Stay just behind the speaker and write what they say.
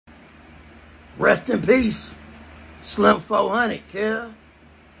Rest in peace, Slim400, yeah.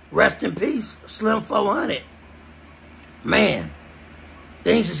 Rest in peace, Slim400. Man,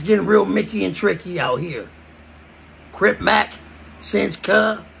 things is getting real Mickey and tricky out here. Crip Mac sends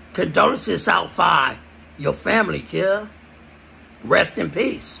condolences out for your family, yeah. Rest in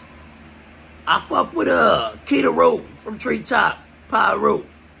peace. I fuck with Keita Root from Treetop, Pie Root.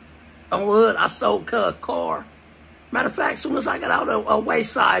 On Hood, I sold a car. Matter of fact, as soon as I got out of a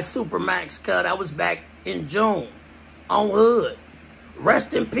Wayside Supermax cut, I was back in June. On Hood.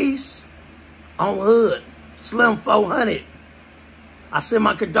 Rest in peace. On Hood. Slim400. I send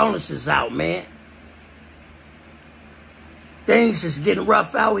my condolences out, man. Things is getting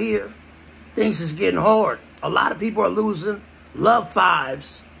rough out here. Things is getting hard. A lot of people are losing love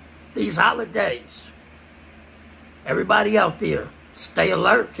fives these holidays. Everybody out there, stay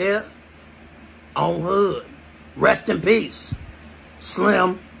alert, yeah? On Hood. Rest in peace.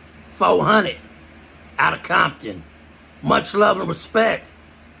 Slim400 out of Compton. Much love and respect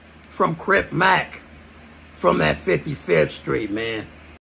from Crip Mac from that 55th Street, man.